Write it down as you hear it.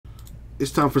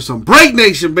It's time for some Break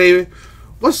Nation, baby.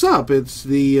 What's up? It's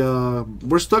the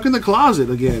we're stuck in the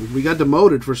closet again. We got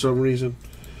demoted for some reason.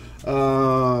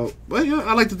 Well, yeah,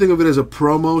 I like to think of it as a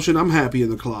promotion. I'm happy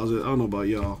in the closet. I don't know about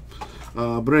y'all.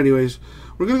 But anyways,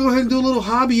 we're gonna go ahead and do a little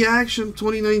hobby action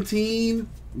 2019.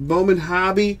 Bowman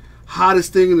hobby,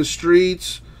 hottest thing in the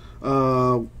streets.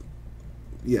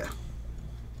 Yeah.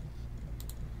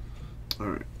 All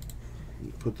right.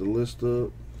 Put the list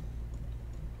up.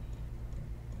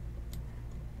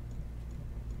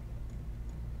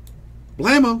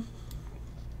 Blammo.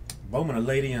 Bowman, a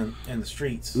lady in the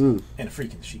streets and a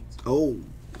freak in the sheets. Oh.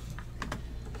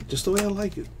 Just the way I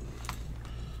like it.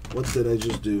 What did I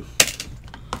just do?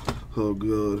 Oh,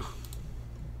 God.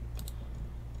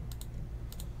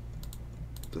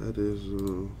 That is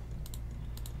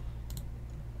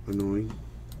annoying.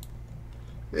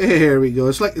 There we go.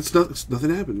 It's like it's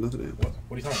nothing happened. Nothing happened.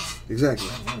 What are you talking about? Exactly.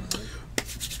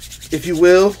 If you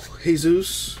will,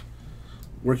 Jesus,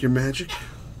 work your magic.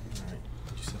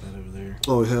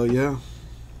 Oh, hell yeah.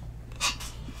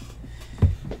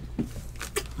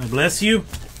 I bless you.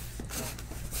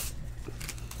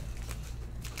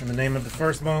 In the name of the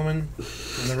first Bowman,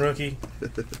 and the rookie,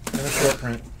 and the short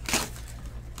print.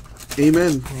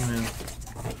 Amen. Amen.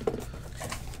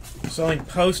 Selling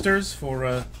posters for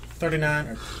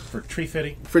 $39 or for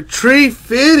 $3.50. For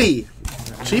 $3.50.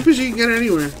 Cheap as you can get it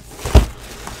anywhere.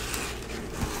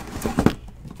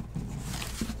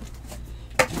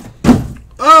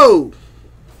 Oh!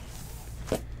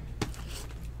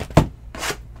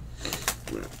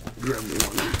 Grab the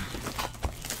one.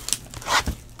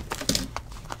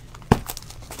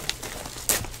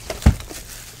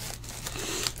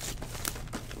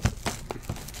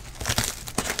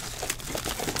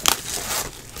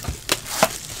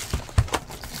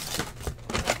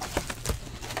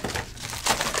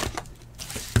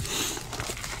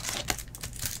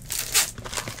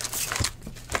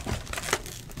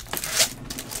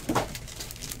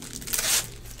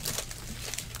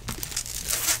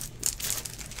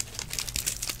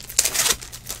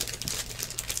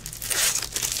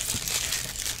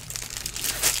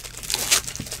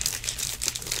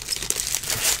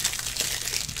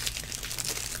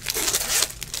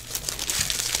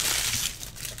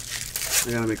 I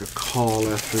gotta make a call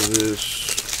after this.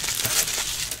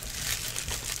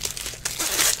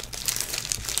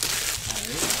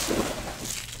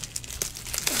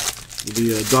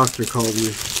 The doctor called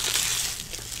me.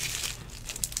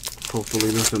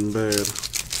 Hopefully nothing bad.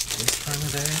 This time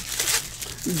of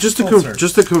day?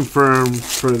 Just to confirm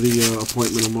for the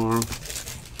appointment tomorrow.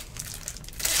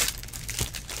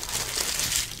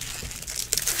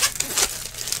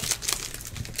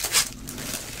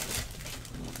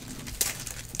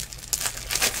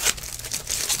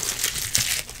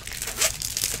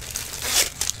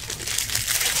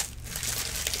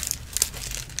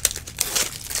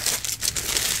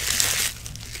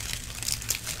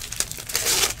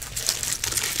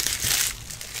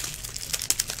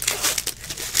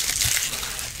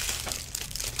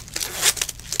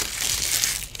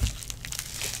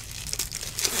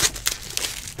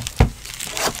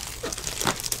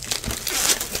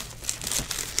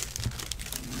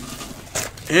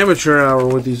 Amateur hour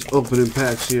with these opening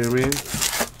packs here, man.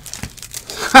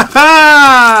 Ha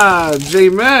ha!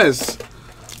 J-Mess.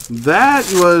 That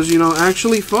was,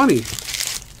 actually funny.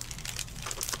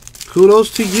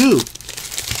 Kudos to you.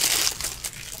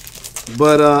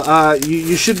 But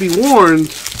you should be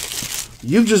warned.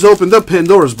 You've just opened up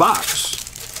Pandora's box.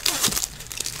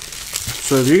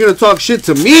 So if you're gonna talk shit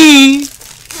to me,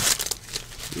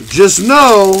 just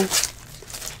know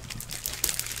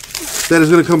that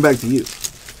it's gonna come back to you.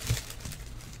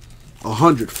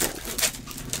 100-fold.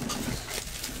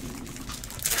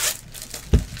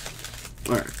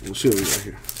 Alright, we'll see what we got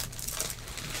here.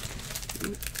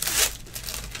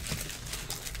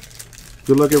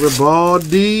 Good luck,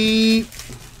 everybody.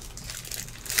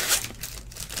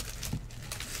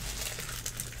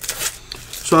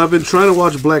 So I've been trying to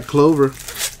watch Black Clover.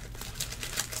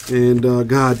 And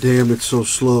god damn, it's so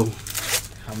slow.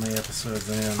 How many episodes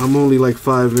in? I'm only like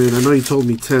 5 in. I know you told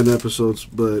me 10 episodes,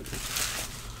 but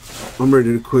I'm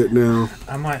ready to quit now.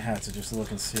 I might have to just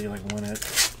look and see when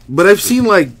it. But I've seen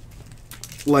like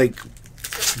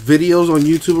videos on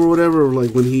YouTube or whatever, of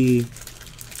like when the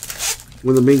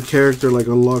main character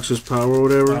unlocks his power or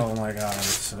whatever. Oh my god!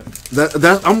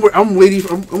 I'm waiting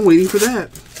for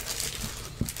that.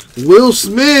 Will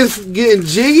Smith getting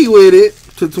jiggy with it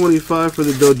to 25 for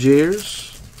the Dodgers.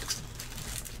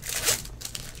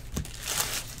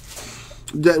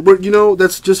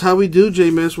 That's just how we do,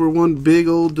 J-Mess. We're one big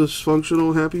old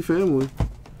dysfunctional happy family,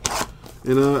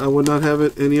 and I would not have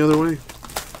it any other way.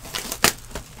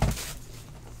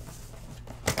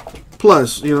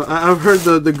 Plus, you know, I've heard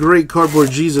the great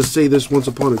Cardboard Jesus say this once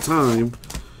upon a time.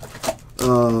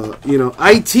 You know,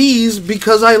 I tease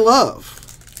because I love.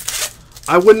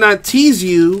 I would not tease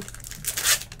you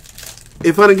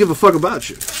if I didn't give a fuck about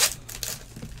you.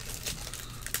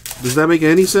 Does that make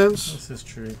any sense? This is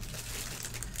true.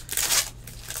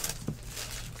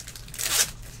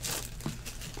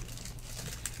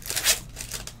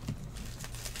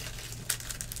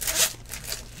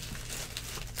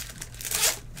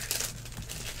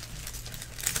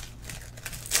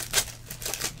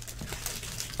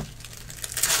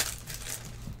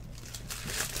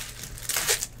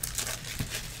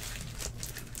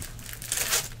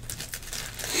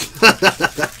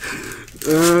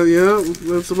 Yeah,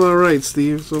 that's about right,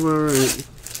 Steve. That's about right.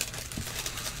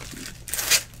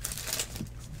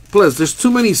 Plus, there's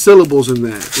too many syllables in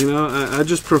that. You know, I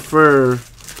just prefer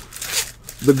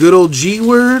the good old G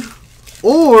word,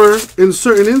 or in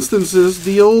certain instances,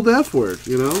 the old F word.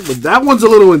 You know, but that one's a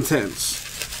little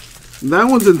intense. That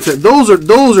one's intense.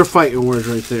 Those are fighting words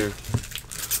right there.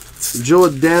 Joe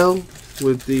Adele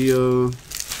with the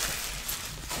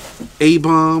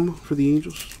A-bomb for the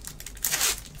Angels.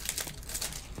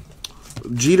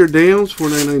 Jeter Downs,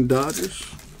 499 Dodgers.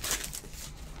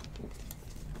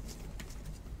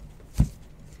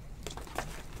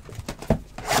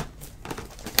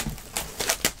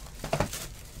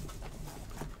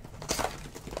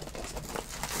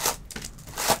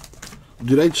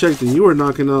 Dude, I checked and you were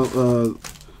knocking out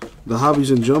the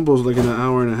hobbies and jumbos like in an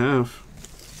hour and a half.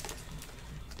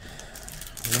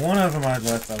 One of them I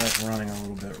left running a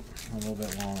little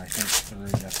bit long. I think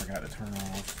 3 I forgot to turn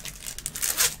off.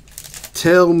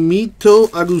 Telmito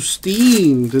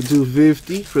Agustin to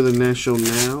 250 for the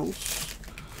Nationals.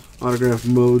 Autograph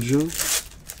Mojo.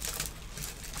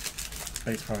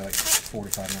 Takes probably like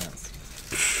 45 minutes.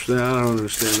 I don't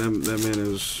understand. That man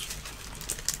is...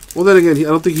 Well, then again, I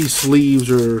don't think he sleeves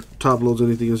or top loads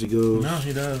anything as he goes. No,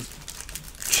 he does.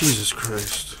 Jesus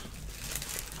Christ.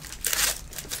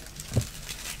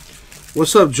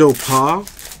 What's up, Joe Pa? I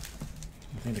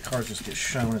think the cards just get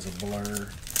shown as a blur.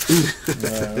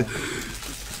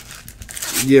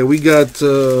 Yeah, we got...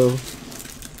 I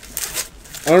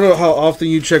don't know how often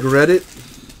you check Reddit,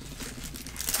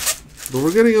 but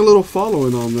we're getting a little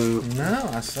following on that. No,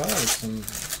 I saw some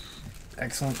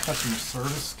excellent customer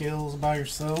service skills by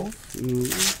yourself.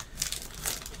 The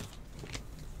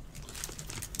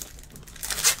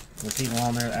people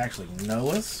on there that actually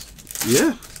know us.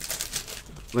 Yeah.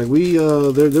 Like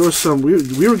there was some,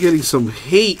 we were getting some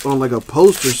hate on like a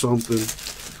post or something.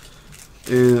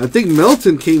 And I think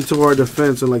Melton came to our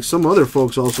defense, and like some other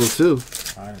folks also too.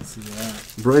 I didn't see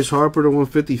that. Bryce Harper to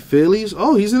 150 Phillies.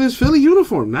 Oh, he's in his Philly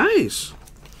uniform. Nice.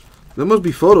 That must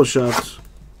be photoshopped.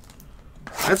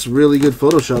 That's really good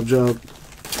Photoshop job.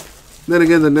 Then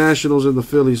again, the Nationals and the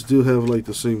Phillies do have like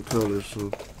the same colors.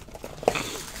 So.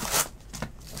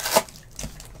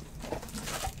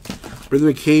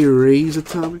 Brendan McKay Rays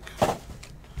Atomic.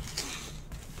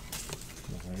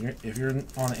 If you're on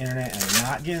the internet and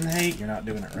not getting hate, you're not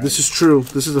doing it right. This is true.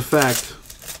 This is a fact.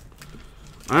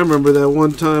 I remember that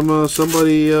one time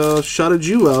somebody shouted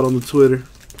you out on the Twitter.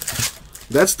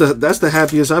 That's the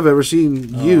happiest I've ever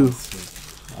seen you.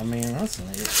 I mean, listen,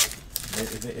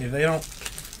 if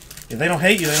they don't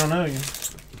hate you, they don't know you.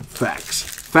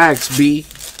 Facts, B.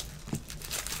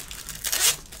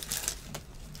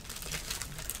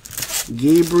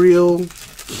 Gabriel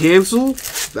Cancel.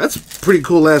 That's a pretty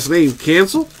cool last name.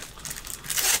 Cancel.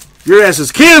 Your ass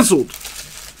is canceled.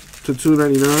 To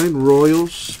 $2.99.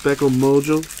 Royals. Speckle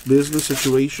Mojo. Business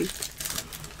situation.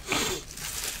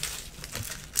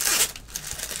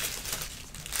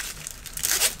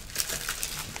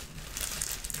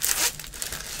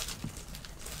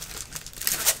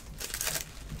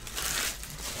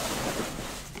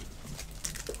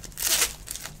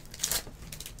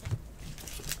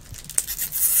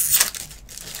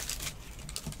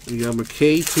 We got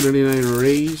McKay, $2.99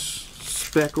 Rays,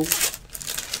 Speckle.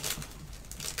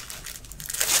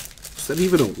 Is that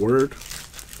even a word?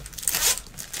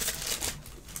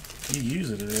 You use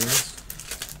it, it is.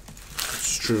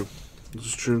 It's true. This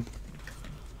is true.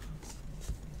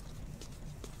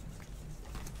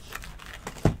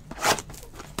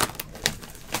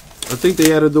 I think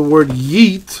they added the word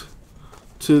yeet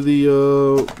to the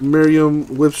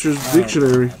Merriam-Webster's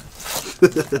dictionary.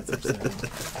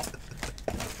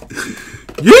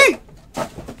 Yeet!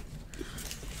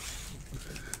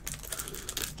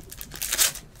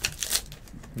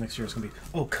 Next year it's going to be,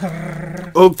 oh,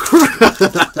 crrr. Oh, crap.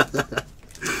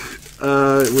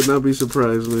 I would not be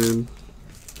surprised, man.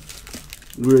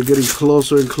 We're getting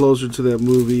closer and closer to that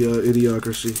movie,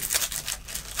 Idiocracy.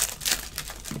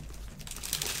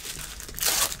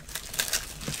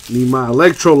 Need my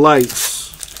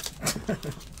electrolytes.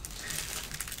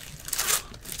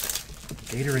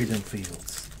 Gatorade them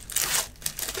fields.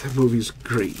 That movie's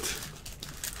great.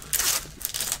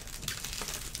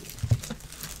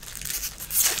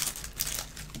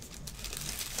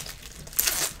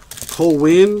 Whole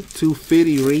win,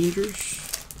 250 Rangers.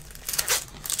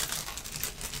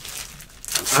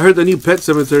 I heard the new Pet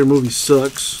Sematary movie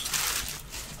sucks.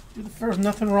 Dude, there's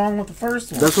nothing wrong with the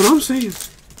first one. That's what I'm saying.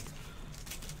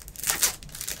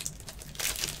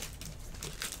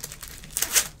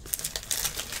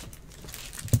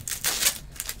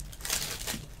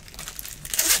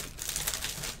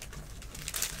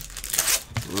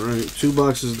 All right, 2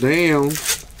 boxes down.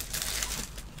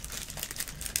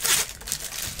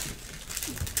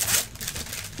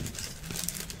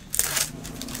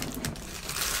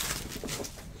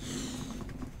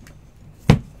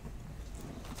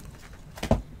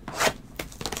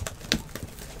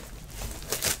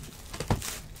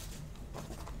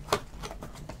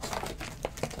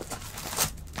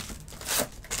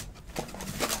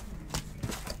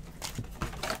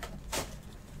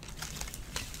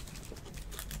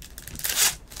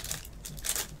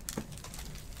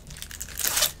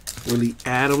 Willie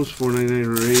Adams,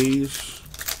 499 Rays.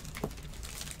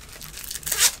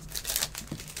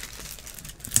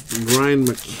 Brian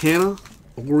McKenna,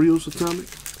 Orioles Atomic.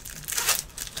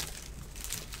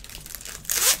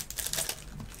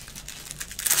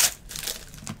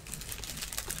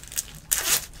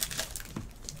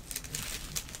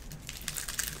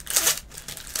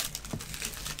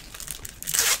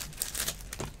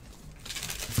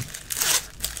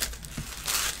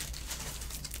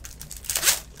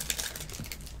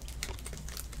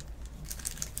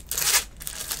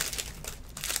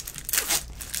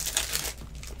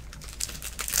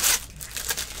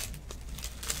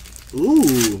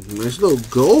 Ooh, nice little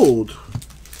gold.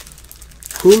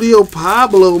 Julio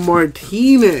Pablo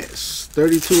Martinez,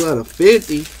 32 out of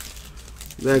 50.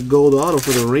 That gold auto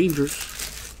for the Rangers.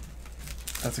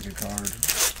 That's a good card.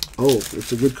 Oh,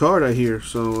 it's a good card, I hear.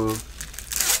 So,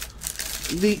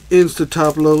 the Insta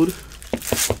top load.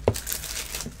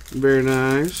 Very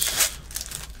nice.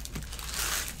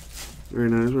 Very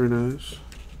nice, very nice.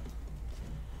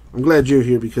 I'm glad you're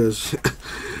here because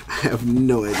I have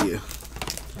no idea.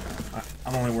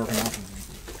 I'm only working off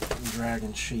of the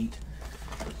Dragon sheet.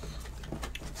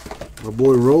 My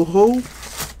boy Rojo,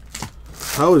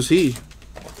 how is he?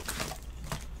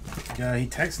 Yeah, he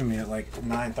texted me at like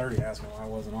 9:30 asking why I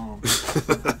wasn't on.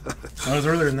 I was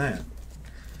earlier than that.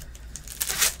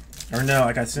 Or no,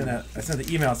 like I sent the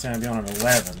email saying I'd be on at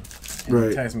 11. And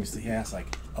Right. he texted me, he asked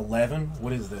like, 11?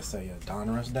 What is this, a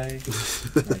Donruss day?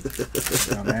 Like,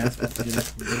 dumbass, get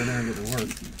in there and get to work.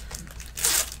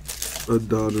 A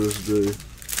Donruss day.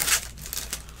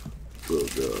 Oh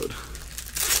God.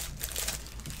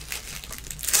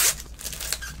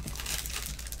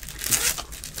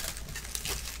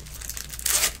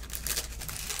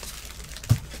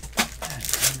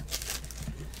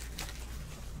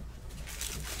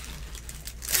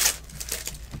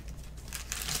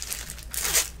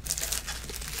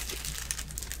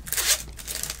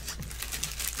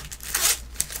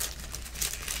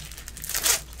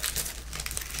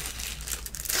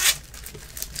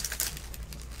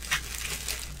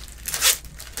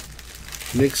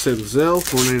 Nick Senzel,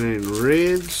 499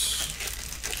 Reds.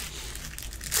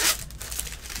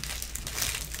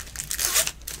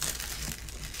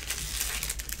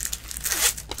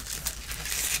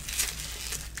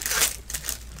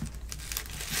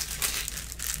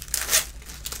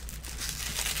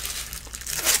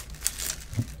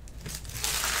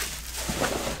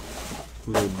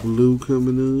 Little blue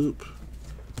coming up.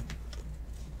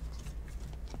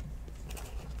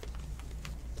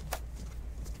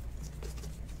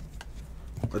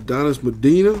 Adonis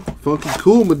Medina, Funky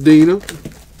Cool Medina,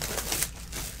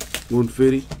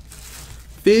 150.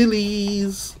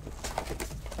 Phillies.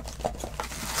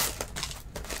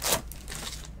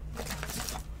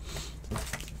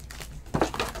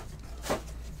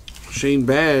 Shane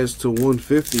Baz to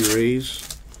 150 Rays.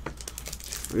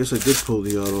 I guess I did pull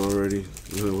the auto already.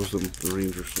 That was the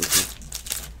Rangers.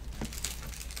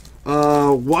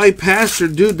 Okay. White Pastor,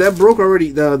 dude, that broke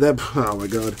already. Oh my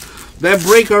God. That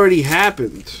break already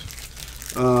happened.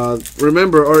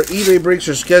 Remember, our eBay breaks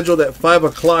are scheduled at 5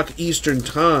 o'clock Eastern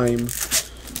Time.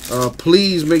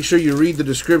 Please make sure you read the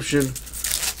description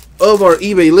of our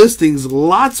eBay listings.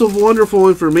 Lots of wonderful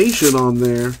information on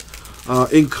there,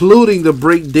 including the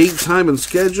break date, time, and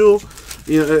schedule,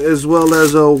 as well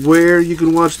as where you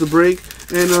can watch the break,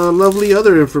 and lovely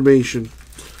other information.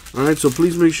 Alright, so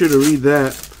please make sure to read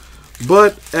that.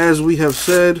 But, as we have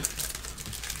said,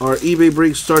 Our eBay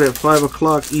breaks start at 5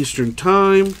 o'clock Eastern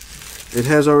Time. It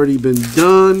has already been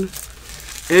done.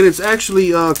 And it's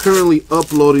actually currently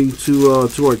uploading to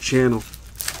our channel.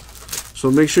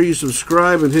 So make sure you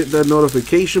subscribe and hit that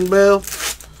notification bell.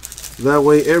 That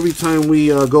way, every time we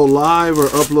go live or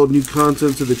upload new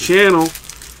content to the channel,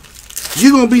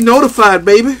 you're going to be notified,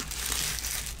 baby.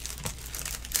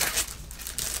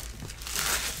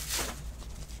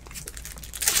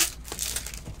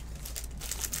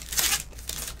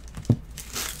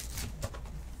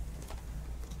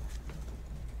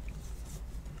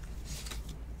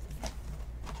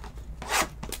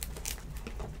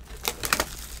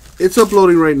 It's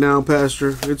uploading right now,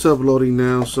 Pastor. It's uploading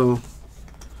now, so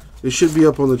it should be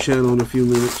up on the channel in a few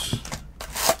minutes.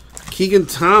 Keegan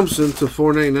Thompson to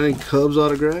 499 Cubs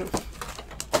autograph.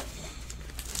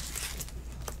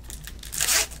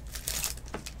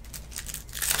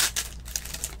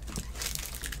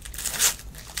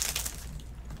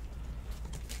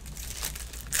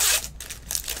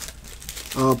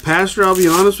 Pastor, I'll be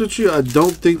honest with you, I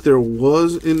don't think there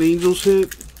was an Angels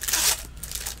hit.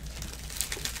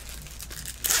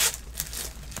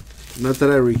 Not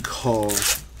that I recall.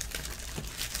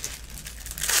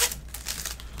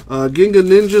 Ginga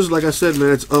Ninjas, like I said,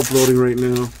 man, it's uploading right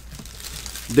now.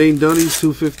 Dane Dunning,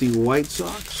 250 White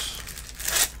Sox.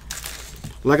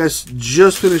 Like I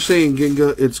just finished saying,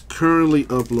 Ginga, it's currently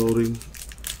uploading.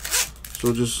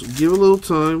 So just give a little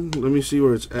time. Let me see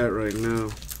where it's at right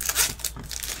now.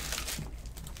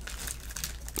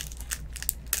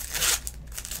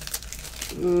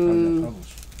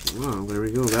 Wow, there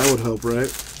we go. That would help,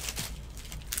 right?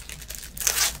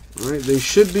 Alright, they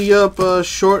should be up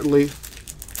shortly.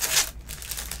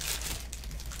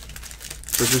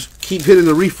 So just keep hitting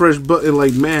the refresh button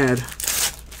like mad.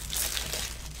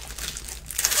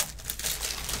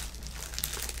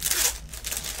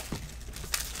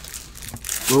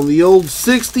 On the old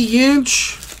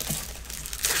 60-inch.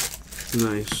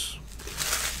 Nice.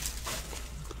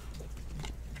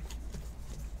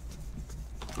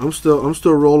 I'm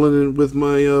still rolling it with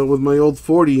my old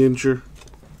 40-incher.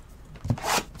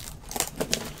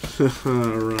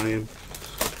 Ryan.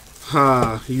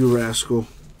 Ha, you rascal.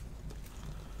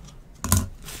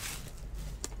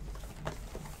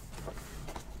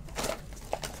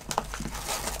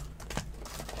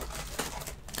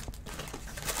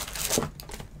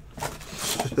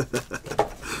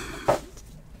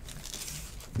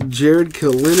 Jared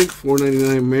Kalinick,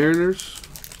 499 Mariners.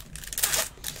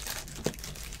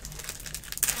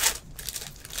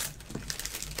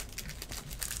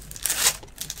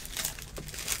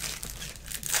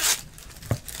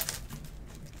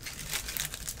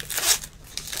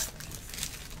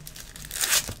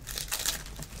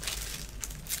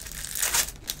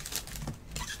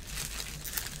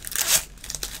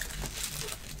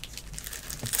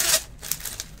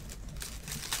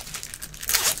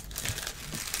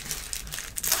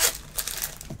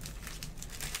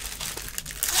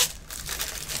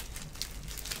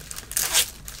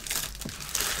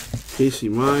 Casey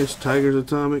Mize, Tigers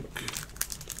Atomic.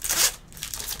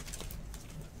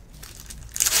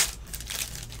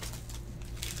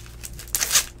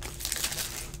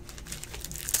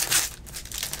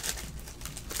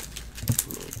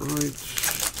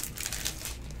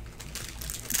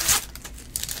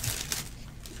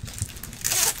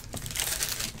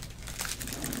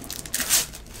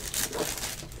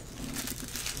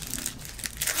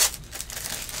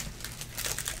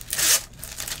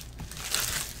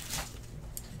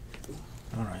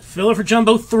 All right. Filler for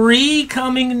Jumbo 3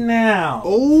 coming now.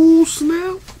 Oh,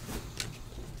 snap.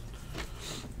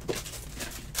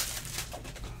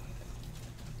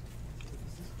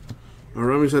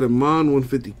 Aramis had a Mon,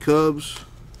 150 Cubs.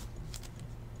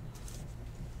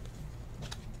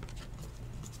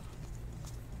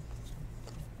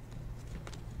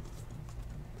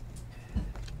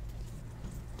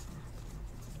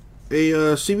 Hey,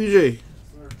 CBJ,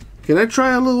 can I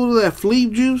try a little of that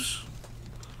Fleep juice?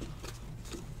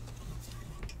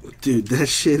 Dude, that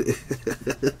shit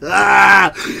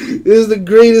is the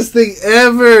greatest thing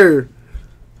ever.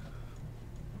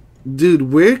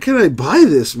 Dude, where can I buy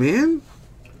this, man?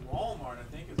 Walmart, I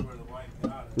think, is where the wife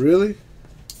got it. Really?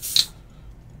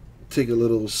 Take a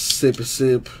little sip.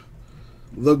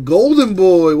 The Golden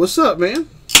Boy. What's up, man?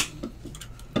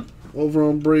 Over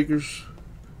on Breakers.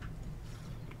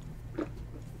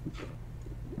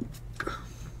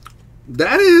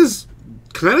 That is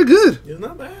kind of good. It's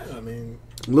not bad. I mean,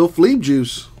 little Fleep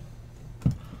juice.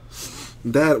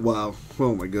 That, wow.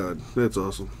 Oh my god. That's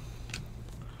awesome.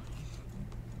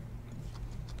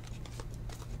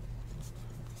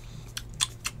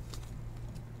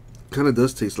 Kind of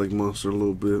does taste like Monster a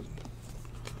little bit.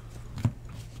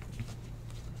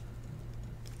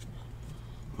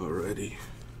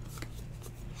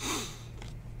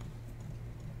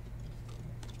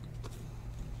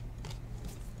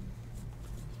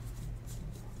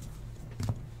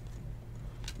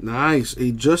 Nice.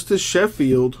 A Justice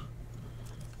Sheffield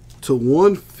to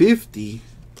 150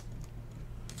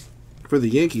 for the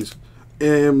Yankees.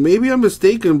 And maybe I'm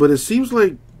mistaken, but it seems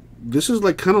like this is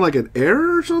like kind of like an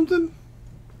error or something.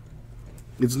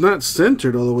 It's not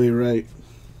centered all the way right.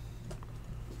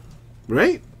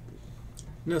 Right?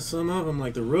 No, some of them,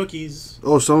 like the rookies,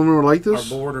 Oh, some of them are like are this?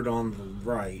 bordered on the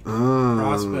right. Ah.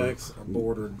 Prospects are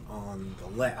bordered on the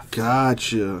left.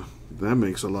 Gotcha. That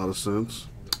makes a lot of sense.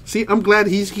 See, I'm glad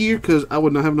he's here because I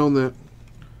would not have known that.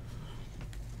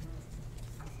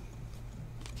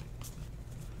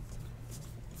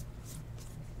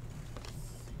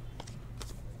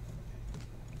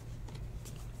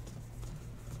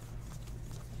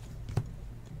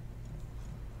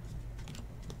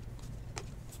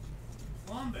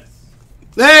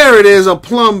 There it is, a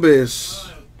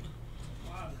Plumbus.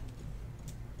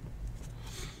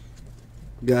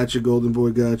 Gotcha, Golden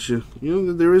Boy, gotcha. You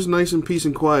know, there is nice and peace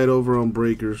and quiet over on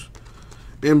Breakers.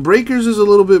 And Breakers is a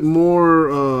little bit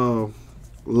more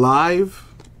live.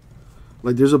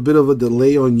 Like, there's a bit of a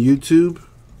delay on YouTube.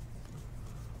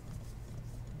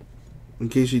 In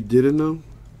case you didn't know.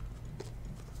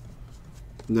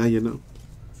 Now you know.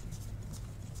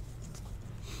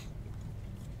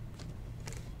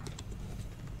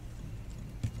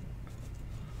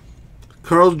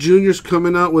 Carl Jr.'s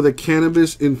coming out with a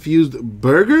cannabis-infused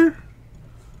burger?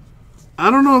 I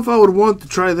don't know if I would want to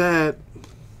try that.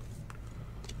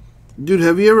 Dude,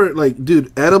 have you ever, like,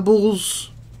 dude,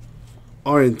 edibles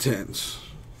are intense.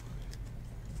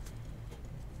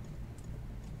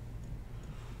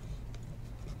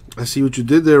 I see what you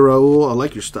did there, Raul. I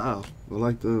like your style. I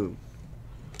like that.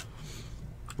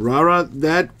 Rara,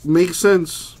 that makes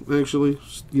sense, actually.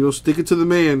 You know, stick it to the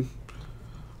man.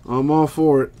 I'm all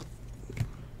for it.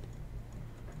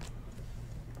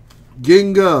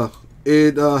 Ginga,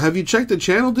 have you checked the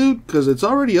channel, dude? Because it's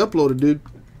already uploaded, dude.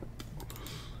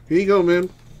 Here you go,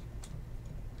 man.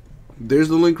 There's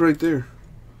the link right there.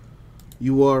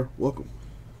 You are welcome.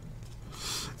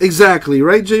 Exactly,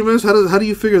 right, James? How do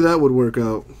you figure that would work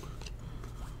out?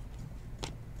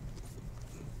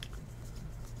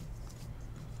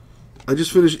 I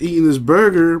just finished eating this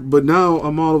burger, but now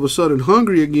I'm all of a sudden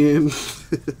hungry again.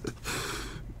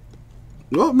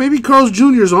 Well, maybe Carl's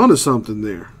Jr.'s onto something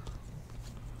there.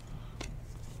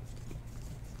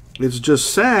 It's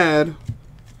just sad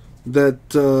that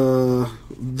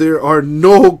there are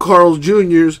no Carl's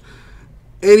Jr.'s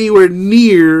anywhere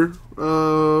near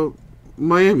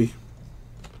Miami.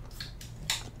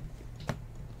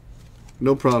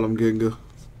 No problem, Ginga.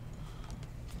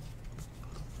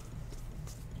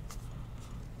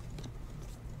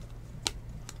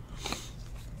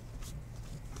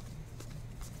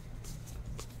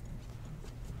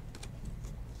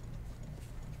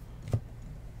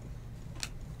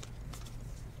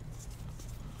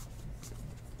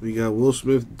 We got Will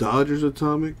Smith, Dodgers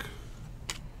Atomic.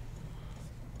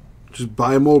 Just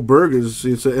buy more burgers.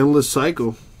 It's an endless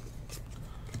cycle.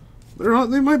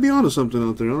 They might be onto something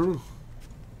out there. I don't know.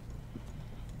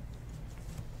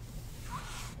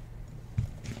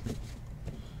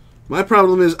 My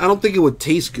problem is I don't think it would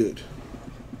taste good.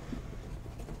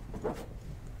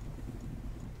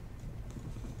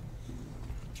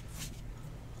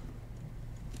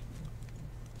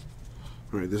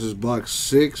 Alright, this is box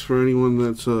 6 for anyone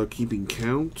that's keeping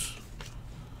count.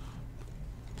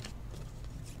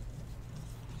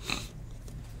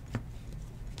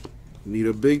 Need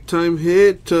a big time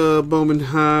hit, Bowman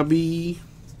Hobby.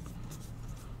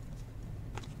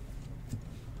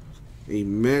 A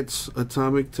Mets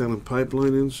Atomic Talent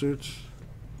Pipeline inserts.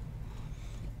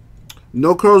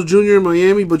 No Carl's Jr. in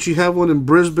Miami, but you have one in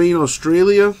Brisbane,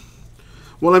 Australia.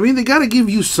 Well, I mean, they got to give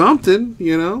you something,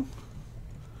 you know.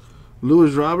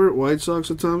 Lewis Robert, White Sox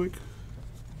Atomic.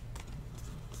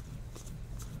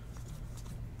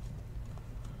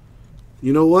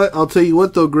 You know what? I'll tell you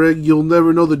what, though, Greg. You'll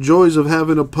never know the joys of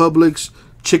having a Publix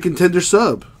chicken tender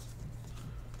sub.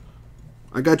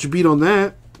 I got you beat on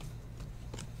that.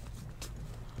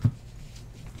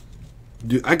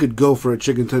 Dude, I could go for a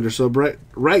chicken tender sub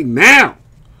right now.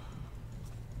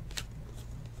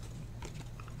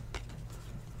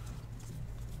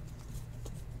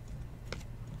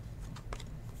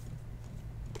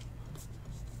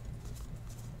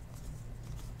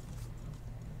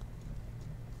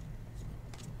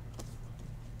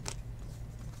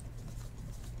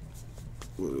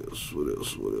 What else? What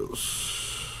else? What else?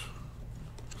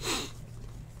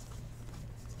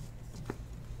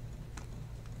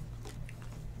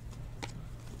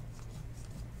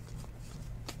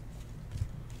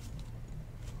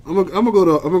 I'm gonna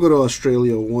go to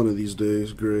Australia one of these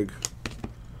days, Greg.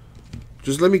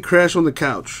 Just let me crash on the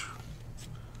couch.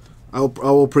 I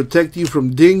will protect you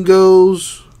from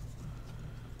dingoes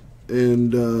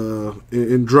and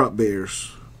drop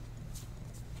bears.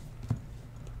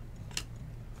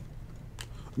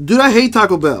 Dude, I hate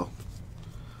Taco Bell.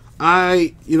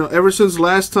 Ever since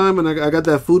last time and I got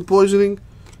that food poisoning,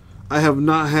 I have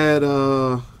not had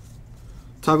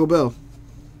Taco Bell.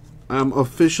 I'm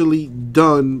officially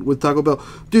done with Taco Bell.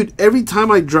 Dude, every time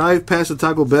I drive past a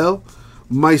Taco Bell,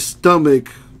 my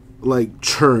stomach like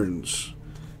churns.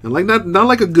 And like not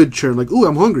like a good churn, like, ooh,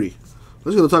 I'm hungry.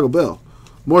 Let's go to Taco Bell.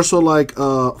 More so like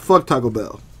fuck Taco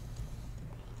Bell.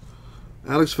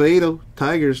 Alex Fado,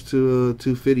 Tigers to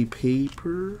 250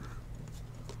 paper.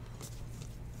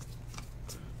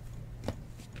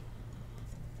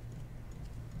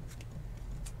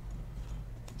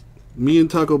 Me and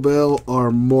Taco Bell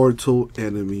are mortal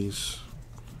enemies.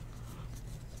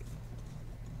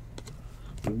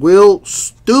 Will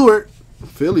Stewart,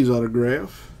 Phillies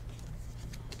autograph.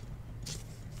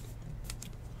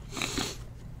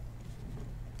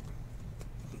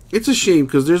 It's a shame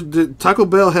because Taco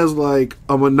Bell has like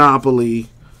a monopoly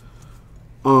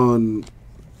on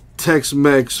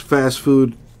Tex-Mex fast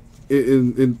food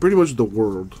in pretty much the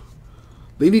world.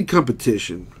 They need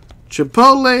competition.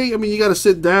 Chipotle, I mean, you got to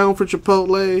sit down for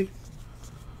Chipotle.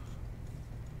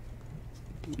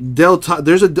 Del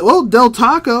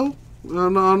Taco. I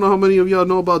don't know how many of y'all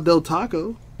know about Del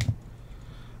Taco.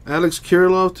 Alex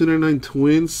Kirilloff, 299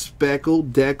 Twins, Speckle,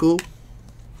 Deckle.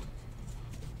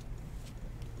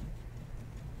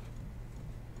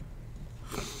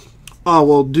 Oh,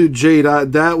 well, dude, Jade,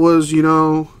 that was,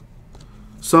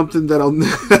 something that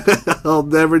I'll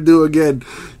never do again.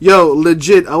 Yo,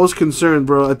 legit, I was concerned,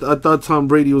 bro. I thought Tom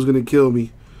Brady was going to kill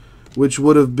me, which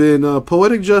would have been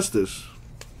poetic justice.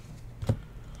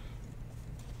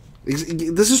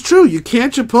 This is true. You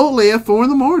can't Chipotle at 4 in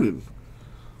the morning.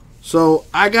 So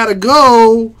I got to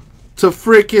go to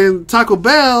freaking Taco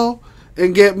Bell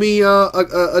and get me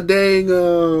a dang,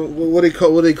 what they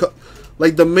call,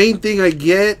 like the main thing I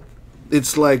get,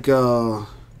 it's like, I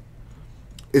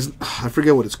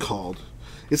forget what it's called.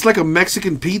 It's like a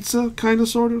Mexican pizza, kind of,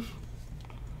 sort of.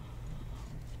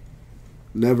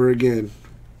 Never again.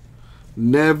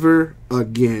 Never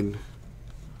again.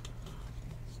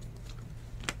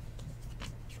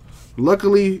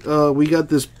 Luckily, we got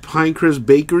this Pinecrest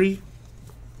Bakery.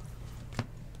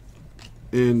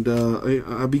 And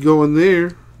I'll be going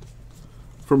there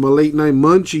for my late night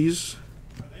munchies.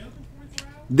 Are they open 24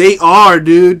 hours? They are,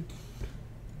 dude.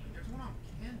 There's one on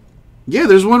Kendall. Yeah,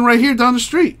 there's one right here down the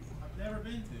street. I've never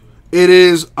been to it. It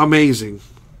is amazing.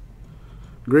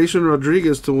 Grayson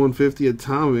Rodriguez to 150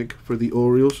 Atomic for the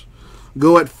Orioles.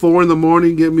 Go at 4 in the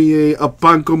morning, get me a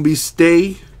pan con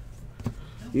bistec.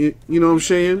 You know what I'm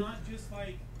saying? Not just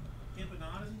like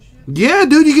empanadas and shit? Yeah,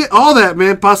 dude, you get all that,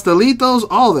 man. Pastelitos,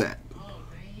 all that. Oh,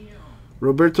 damn.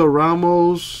 Roberto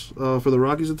Ramos for the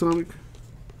Rockies Atomic.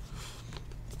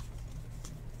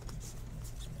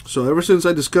 So ever since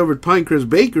I discovered Pinecrest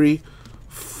Bakery,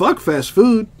 fuck fast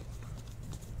food.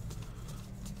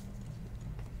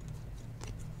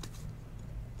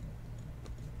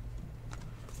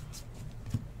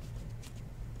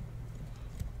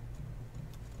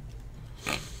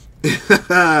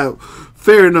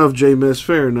 Fair enough, J-Miss.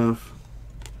 Fair enough.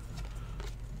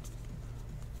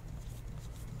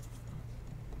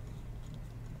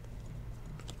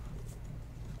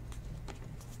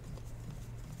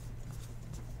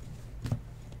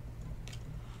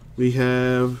 We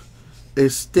have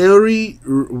Esteri.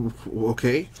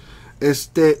 Okay.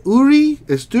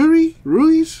 Esturi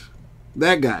Ruiz.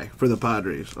 That guy for the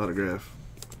Padres autograph.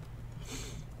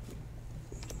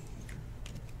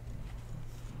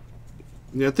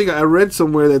 Yeah, I think I read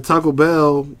somewhere that Taco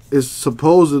Bell is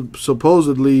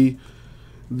supposedly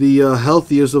the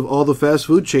healthiest of all the fast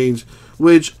food chains,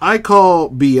 which I call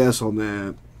BS on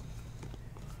that.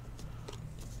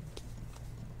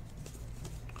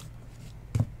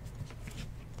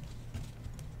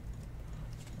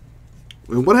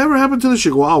 And whatever happened to the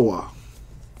Chihuahua?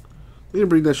 They didn't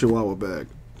bring that Chihuahua back.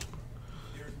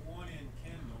 There's one in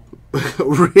Kendall.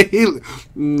 Really?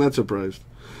 Not surprised.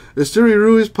 Esteri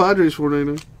Ruiz, Padres, $4.99.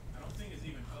 I don't think it's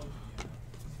even open yet.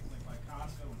 It's like by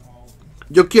Costco and all.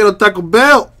 Yo quiero Taco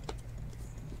Bell.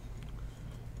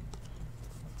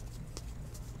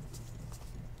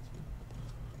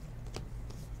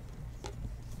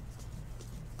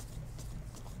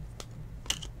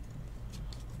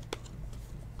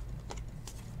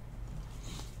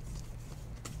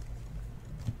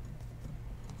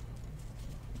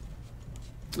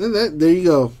 And there you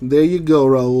go. There you go,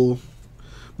 Raul.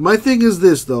 My thing is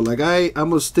this, though. Like,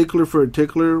 I'm a stickler for a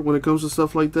tickler when it comes to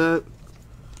stuff like that.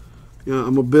 You know,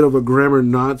 I'm a bit of a grammar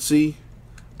Nazi.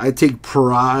 I take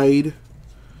pride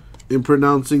in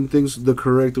pronouncing things the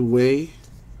correct way.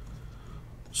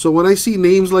 So when I see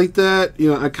names like that, you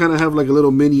know, I kind of have like a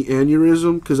little mini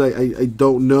aneurysm because I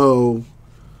don't know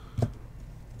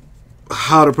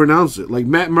how to pronounce it. Like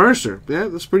Matt Mercer. Yeah,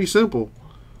 that's pretty simple.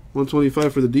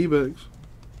 125 for the D-backs.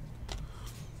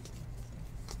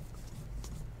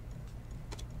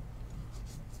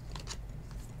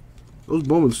 Those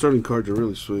Bowman starting cards are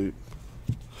really sweet.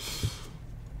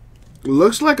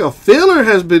 Looks like a filler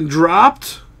has been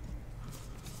dropped.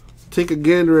 Take a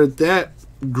gander at that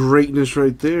greatness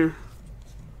right there.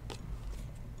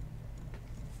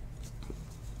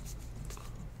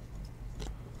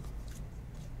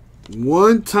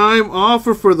 One-time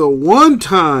offer for the one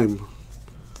time.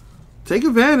 Take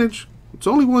advantage. It's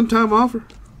only one-time offer.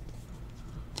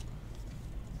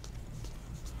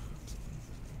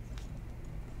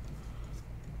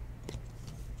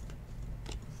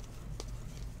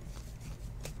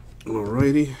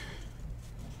 Alrighty.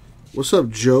 What's up,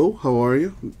 Joe? How are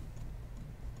you?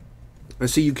 I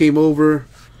see you came over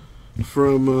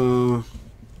from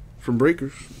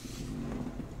Breakers.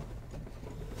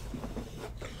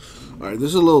 Alright, this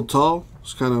is a little tall.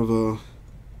 It's kind of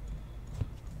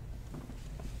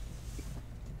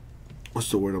what's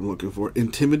the word I'm looking for?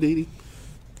 Intimidating.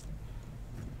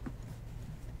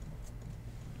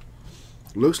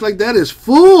 Looks like that is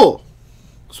full.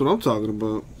 That's what I'm talking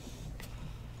about.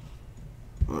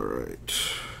 Alright.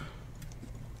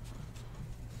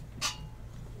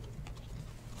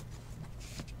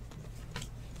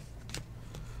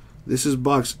 This is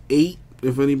box 8,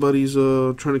 if anybody's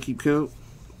trying to keep count.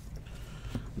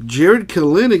 Jared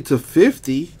Kalinick to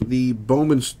 50, the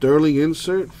Bowman Sterling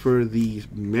insert for the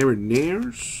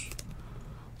Mariners.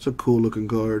 It's a cool looking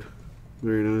card.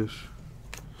 Very nice.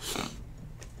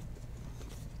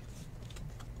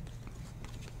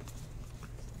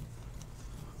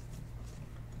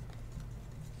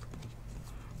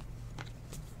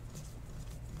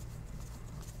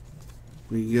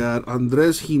 We got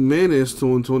Andres Jimenez to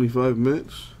 125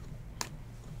 Mets.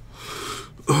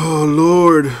 Oh,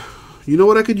 Lord. You know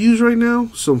what I could use right now?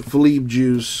 Some Fleeb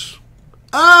juice.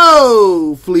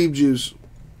 Oh, Fleeb juice.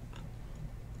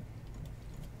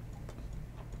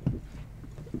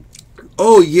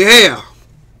 Oh, yeah.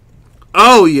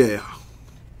 Oh, yeah.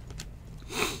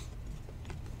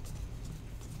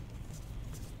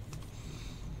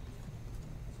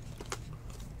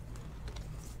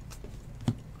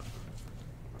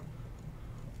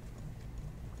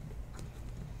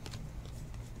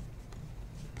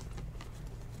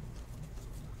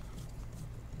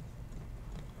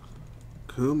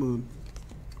 Come on.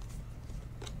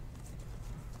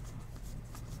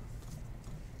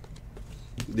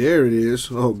 There it is.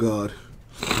 Oh, God.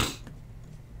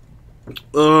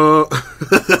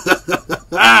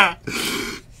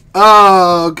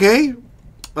 Okay.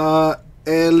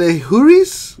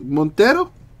 Elehuris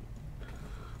Montero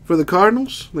for the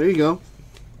Cardinals. There you go.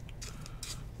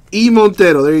 E.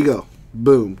 Montero. There you go.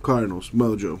 Boom. Cardinals.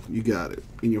 Mojo. You got it.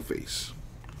 In your face.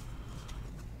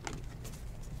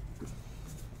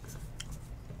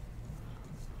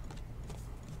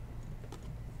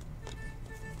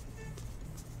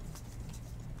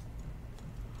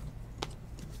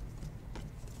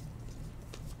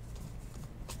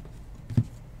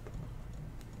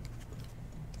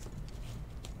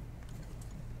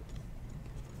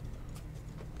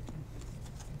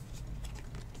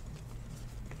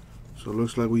 So it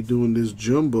looks like we're doing this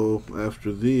jumbo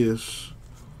after this.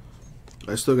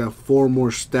 I still got 4 more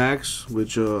stacks,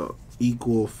 which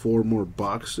equal 4 more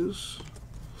boxes.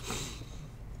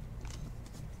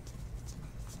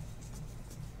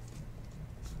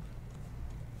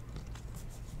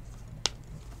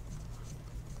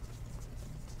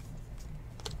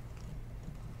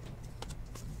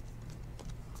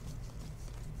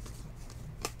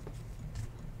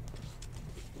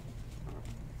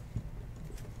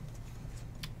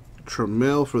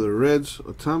 Trammell for the Reds,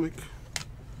 Atomic.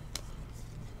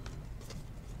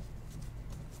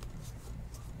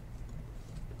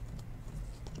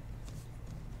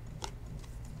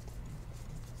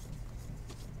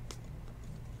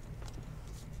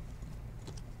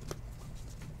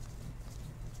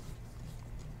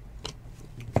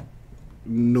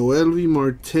 Noelvi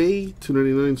Marte,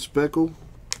 299 Speckle,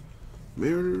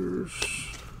 Mariners.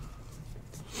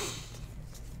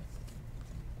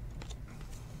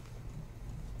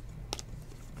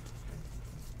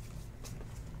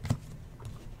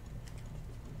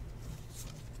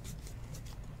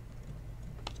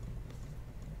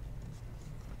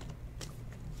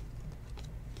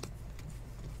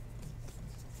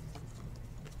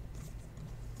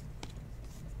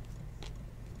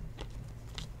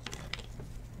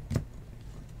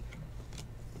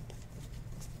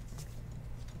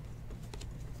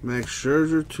 Max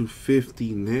Scherzer,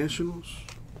 250 Nationals.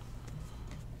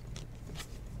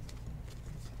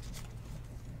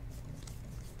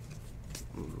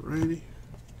 Alrighty.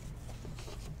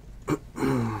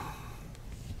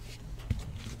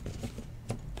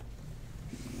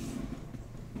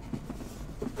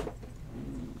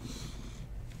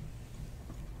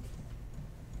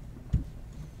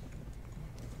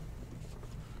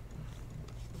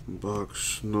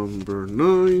 Box number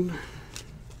 9.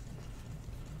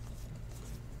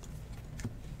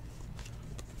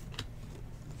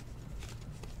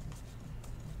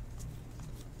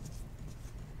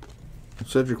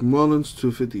 Cedric Mullins,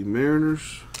 250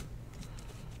 Mariners.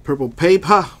 Purple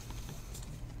paper.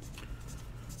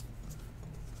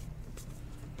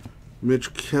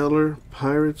 Mitch Keller,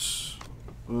 Pirates.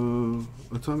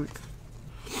 Atomic.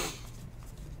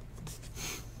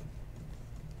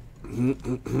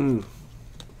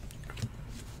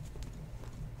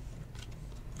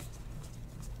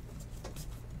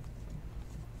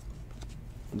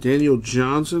 Daniel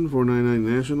Johnson,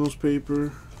 499 Nationals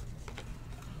paper.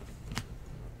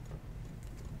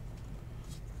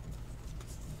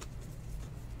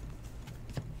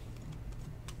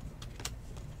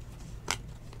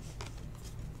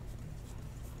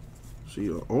 See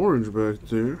an orange back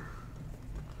there.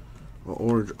 An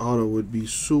orange auto would be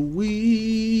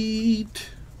sweet.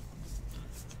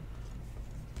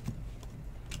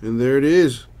 And there it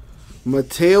is.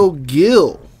 Mateo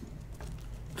Gil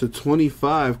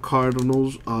 /25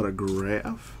 Cardinals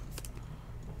autograph.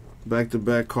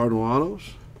 Back-to-back Cardinal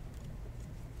autos.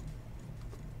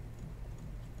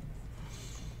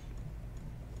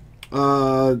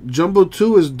 Jumbo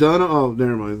 2 is done. Oh,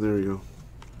 never mind. There we go.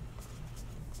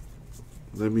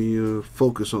 Let me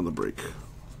focus on the break.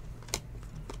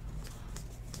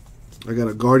 I got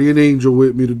a guardian angel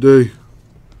with me today.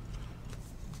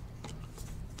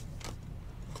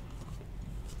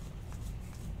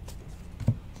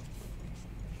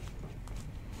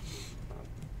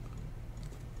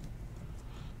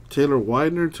 Taylor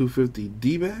Widener, 250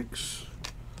 D-backs.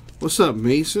 What's up,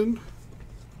 Mason?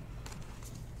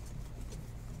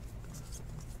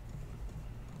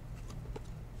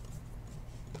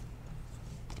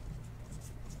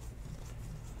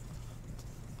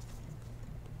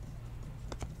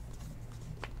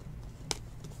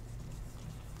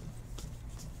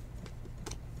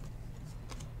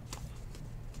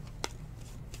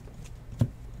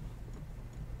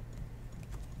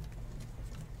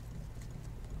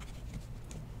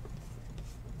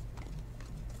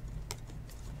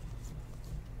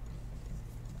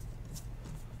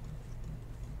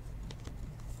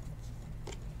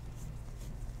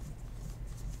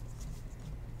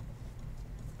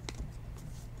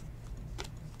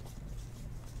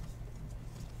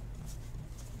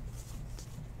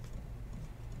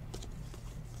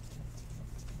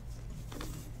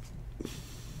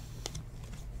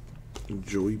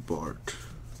 Joey Bart,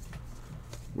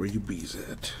 where you bees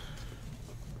at?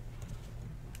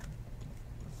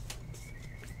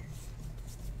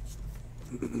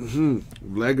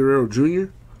 Vlad Guerrero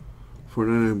Jr.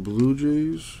 499 Blue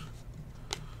Jays.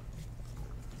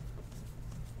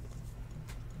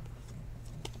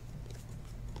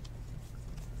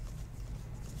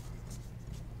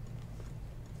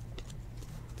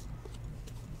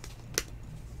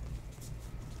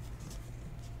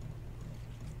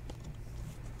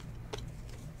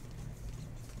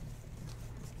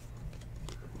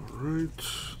 Alright,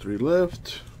 3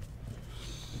 left.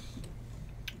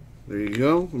 There you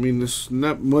go. I mean, there's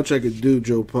not much I could do,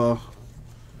 Joe Pa.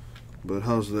 But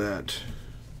how's that?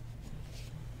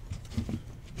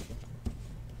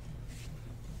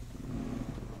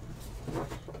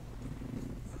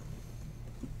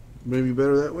 Maybe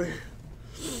better that way?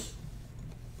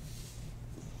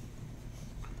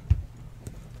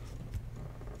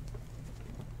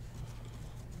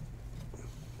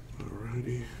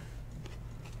 Alrighty.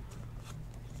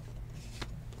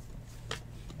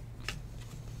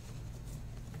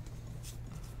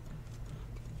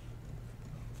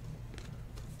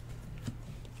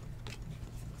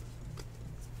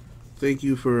 Thank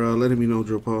you for letting me know,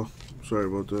 Joe Paul. Sorry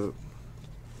about that.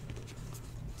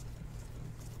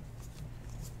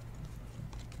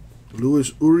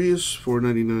 Luis Urias,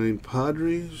 499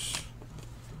 Padres.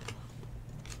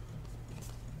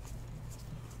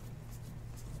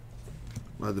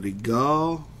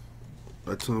 Madrigal,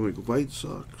 Atomic White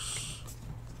Sox.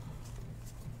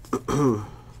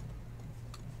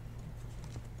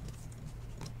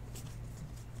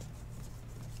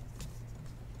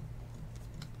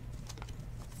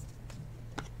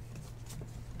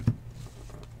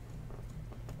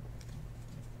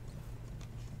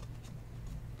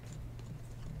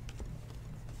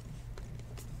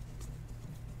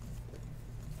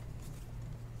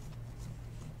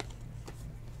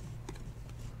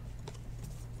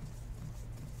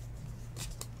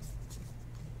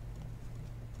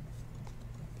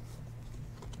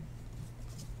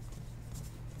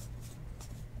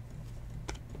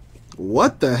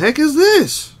 What the heck is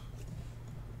this?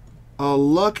 A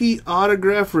lucky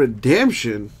autograph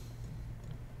redemption.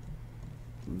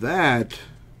 That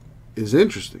is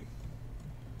interesting.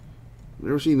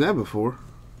 Never seen that before.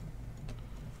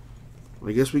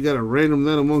 I guess we gotta random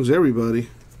that amongst everybody.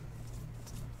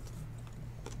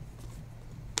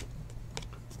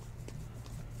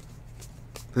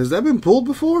 Has that been pulled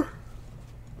before?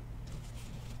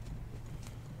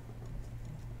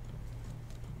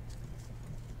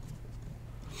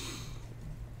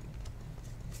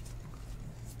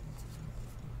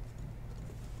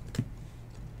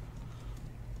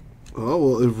 Oh,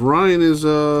 well, if Ryan is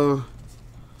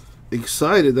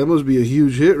excited, that must be a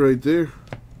huge hit right there.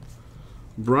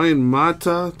 Brian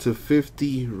Mata to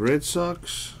 50 Red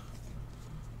Sox.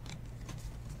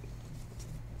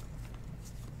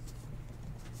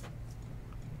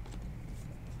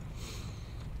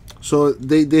 So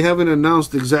they haven't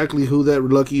announced exactly who that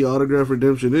lucky autograph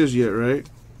redemption is yet, right?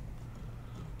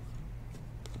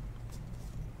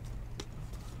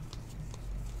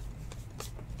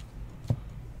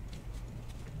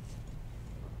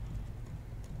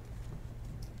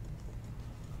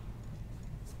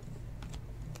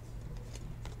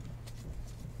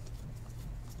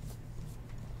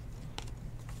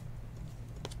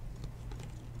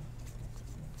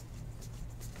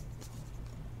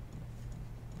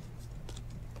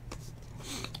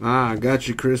 Ah, I got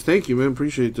you, Chris. Thank you, man.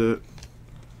 Appreciate that.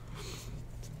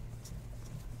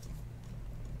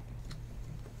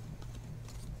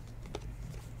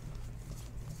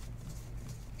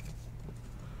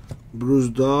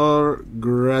 Brusdar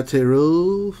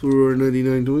Gratero for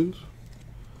 99 Twins.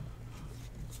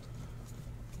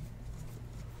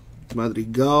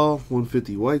 Madrigal,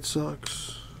 150 White Sox.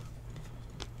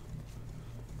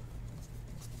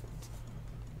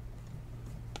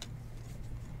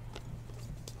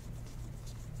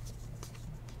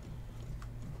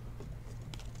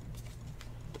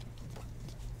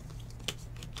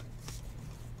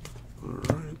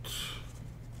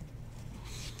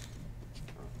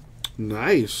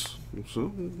 Nice.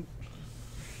 So,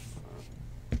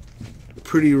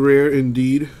 pretty rare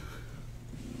indeed.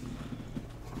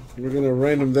 We're going to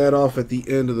random that off at the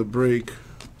end of the break.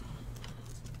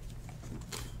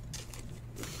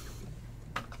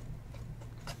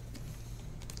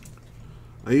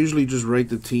 I usually just write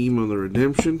the team on the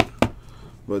redemption,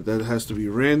 but that has to be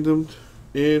randomed.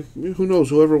 And who knows,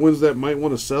 whoever wins that might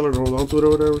want to sell it or hold on to it or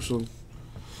whatever, so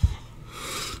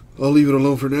I'll leave it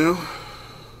alone for now.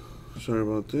 Sorry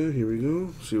about that. Here we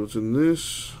go. See what's in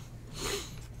this.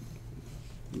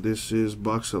 This is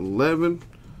box 11.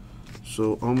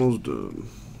 So almost done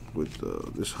with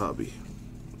this hobby.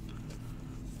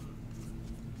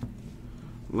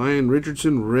 Lion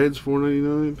Richardson, Reds,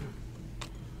 $4.99.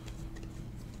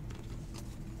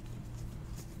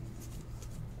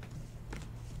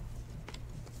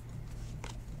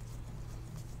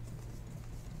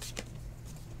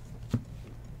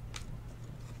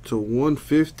 To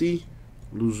 150,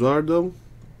 Luzardo,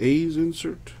 A's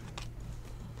insert.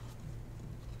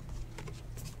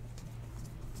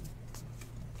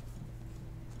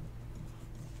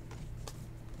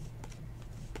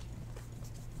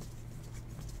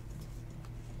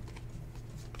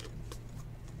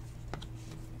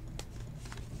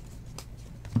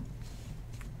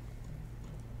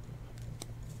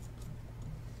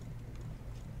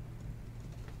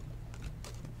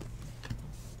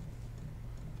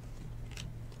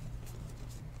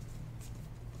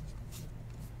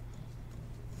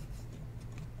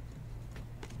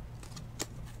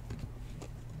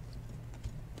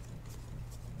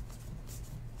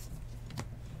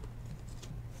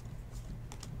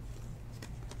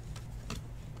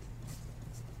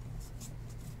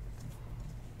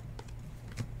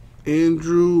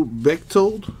 Andrew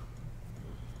Bechtold,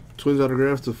 Twins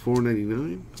autograph to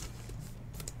 $4.99.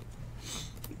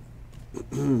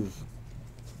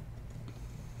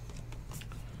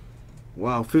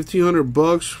 Wow,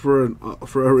 $1,500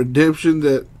 for a redemption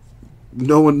that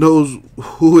no one knows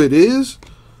who it is.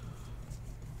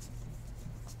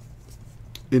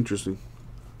 Interesting.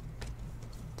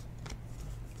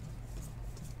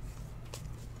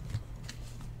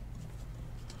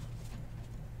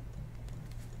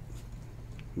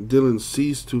 Dylan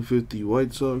Cease, 250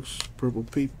 White Sox, purple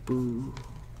paper.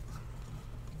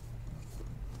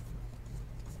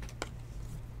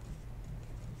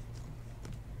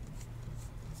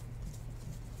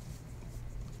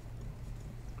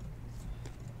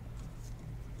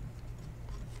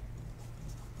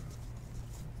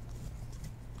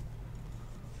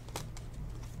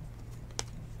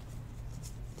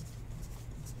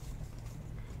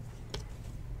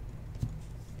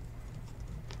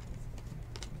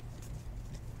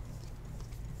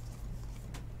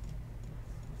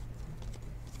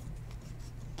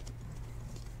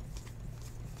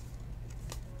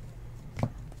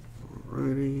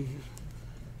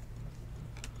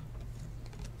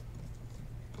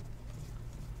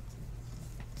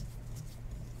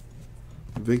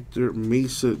 Victor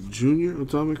Mesa Jr.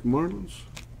 Atomic Marlins.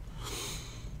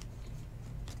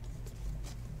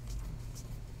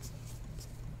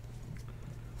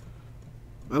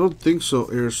 I don't think so,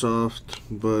 Airsoft,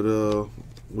 but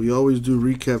we always do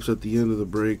recaps at the end of the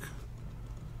break.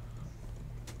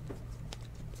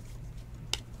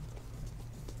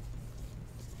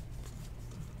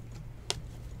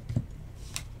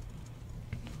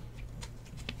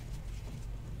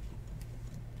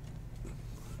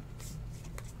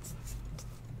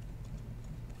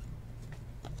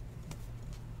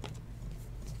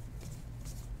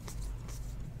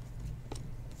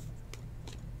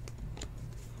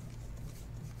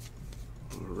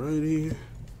 Alrighty.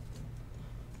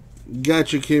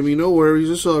 Gotcha, Kimmy. No worries.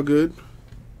 It's all good.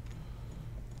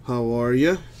 How are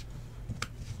ya?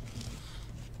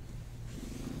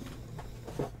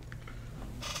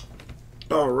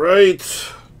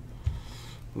 Alright.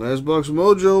 Last box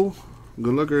mojo.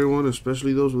 Good luck, everyone,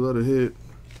 especially those without a hit.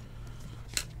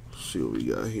 Let's see what we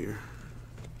got here.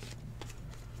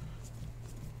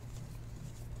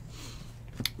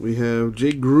 We have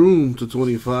Jake Groom to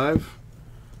 25.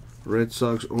 Red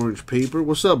Sox orange paper.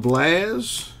 What's up,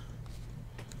 Blaz?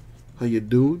 How you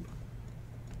doing?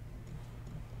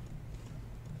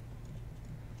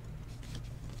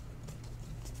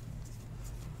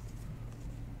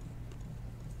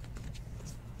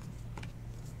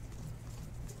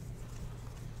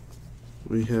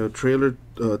 We have Taylor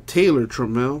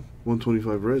Trammell,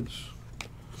 125 Reds.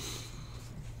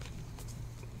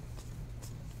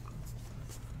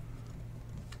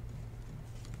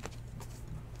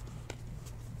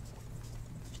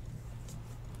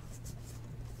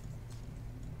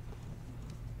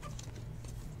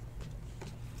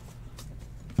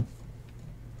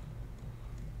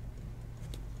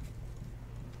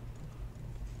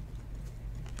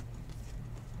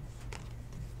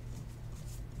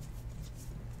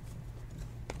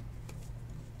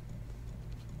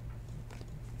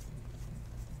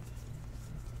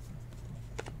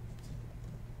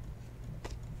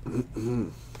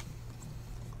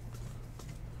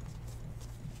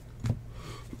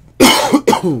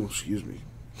 Excuse me.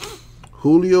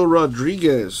 Julio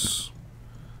Rodriguez,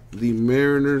 the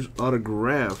Mariners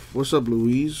autograph. What's up,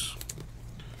 Louise?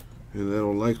 And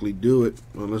that'll likely do it,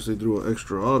 unless they threw an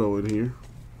extra auto in here.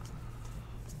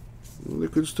 Well, there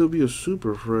could still be a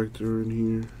super fractor in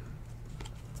here.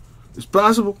 It's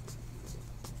possible.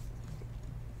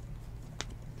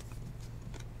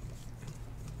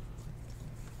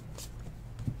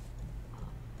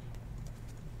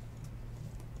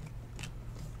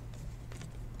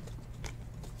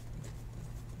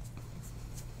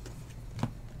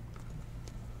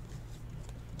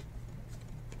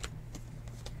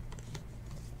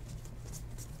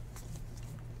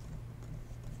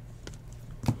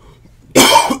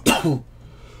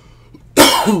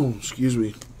 Excuse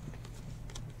me.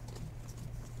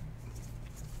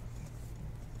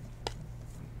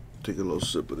 Take a little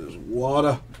sip of this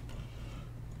water.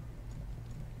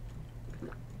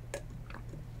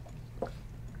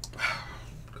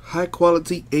 High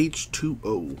quality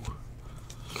H2O.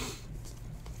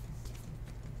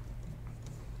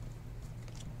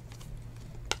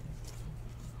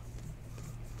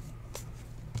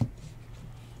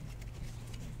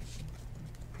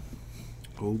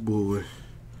 Oh boy.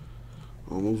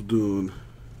 Almost done.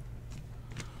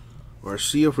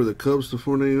 Garcia for the Cubs to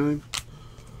 499.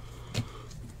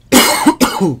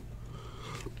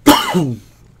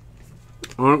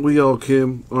 Aren't we all,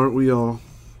 Kim? Aren't we all?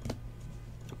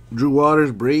 Drew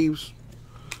Waters, Braves,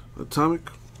 Atomic.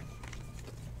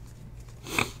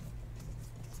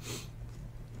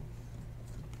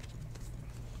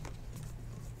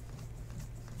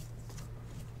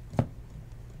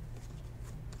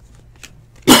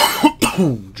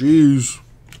 Jeez.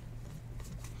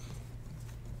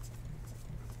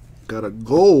 Got a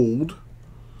gold.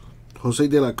 Jose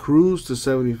De La Cruz to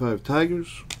 75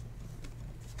 Tigers.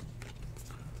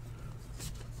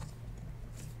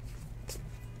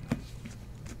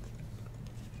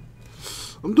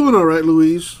 I'm doing all right,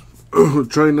 Louise.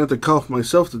 Trying not to cough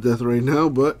myself to death right now,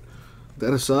 but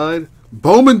that aside,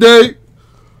 Bowman Day.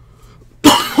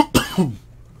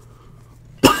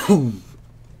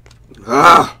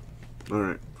 Ah. All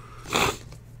right.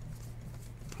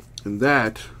 And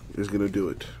that is going to do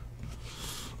it.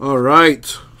 All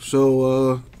right.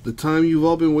 So, the time you've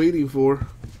all been waiting for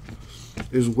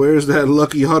is where's that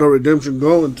lucky auto redemption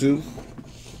going to?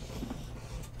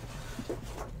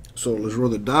 So, let's roll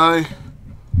the die.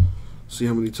 See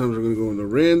how many times we're going to go in the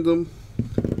random.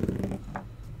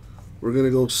 We're going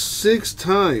to go 6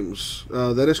 times.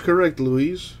 That is correct,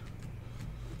 Louise.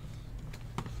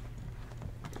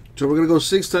 So we're going to go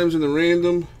 6 times in the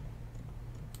random.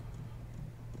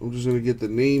 I'm just going to get the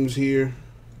names here.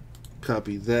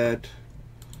 Copy that.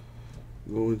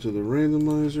 Go into the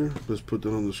randomizer. Let's put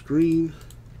that on the screen.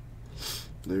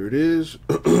 There it is.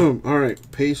 Alright,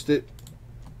 paste it.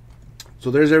 So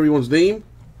there's everyone's name.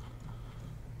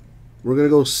 We're going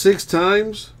to go 6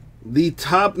 times. The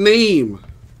top name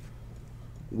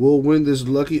will win this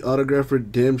lucky autograph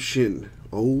redemption.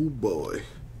 Oh boy.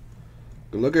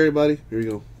 Good luck, everybody. Here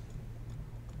you go.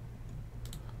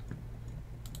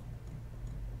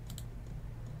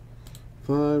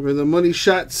 5 and the money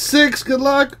shot 6. Good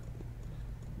luck.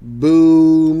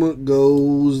 Boom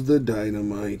goes the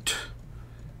dynamite.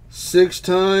 6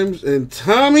 times, and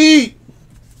Tommy,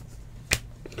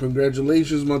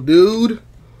 congratulations, my dude.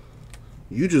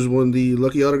 You just won the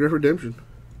lucky autograph redemption.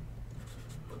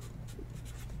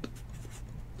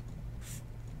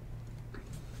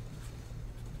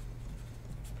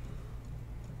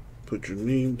 Put your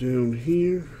name down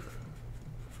here.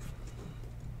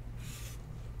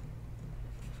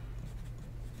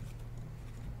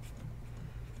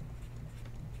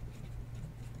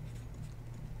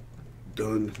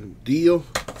 Done deal.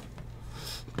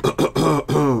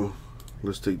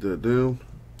 Let's take that down.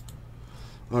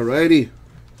 Alrighty.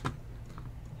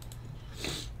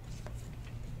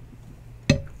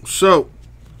 So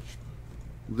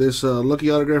this lucky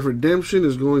autograph redemption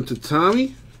is going to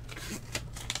Tommy.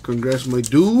 Congrats, my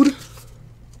dude.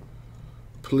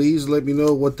 Please let me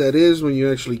know what that is when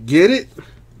you actually get it.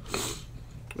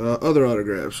 Other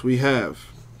autographs we have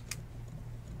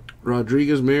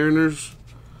Rodriguez Mariners,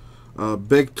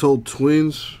 Bechtold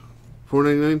Twins,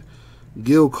 $4.99.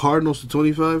 Gil Cardinals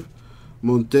 /25.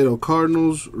 Montero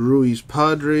Cardinals. Ruiz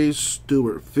Padres.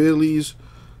 Stewart Phillies.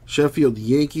 Sheffield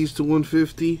Yankees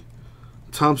 /150.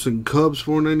 Thompson Cubs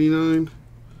 $4.99.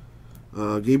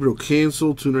 Gabriel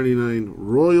Cancel $2.99.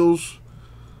 Royals.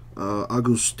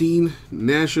 Agustin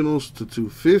Nationals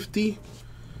 /250.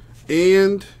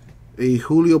 And a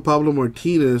Julio Pablo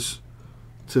Martinez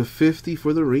 /50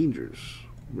 for the Rangers.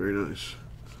 Very nice.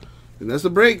 And that's the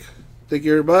break. Thank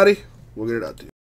you, everybody. We'll get it out to you.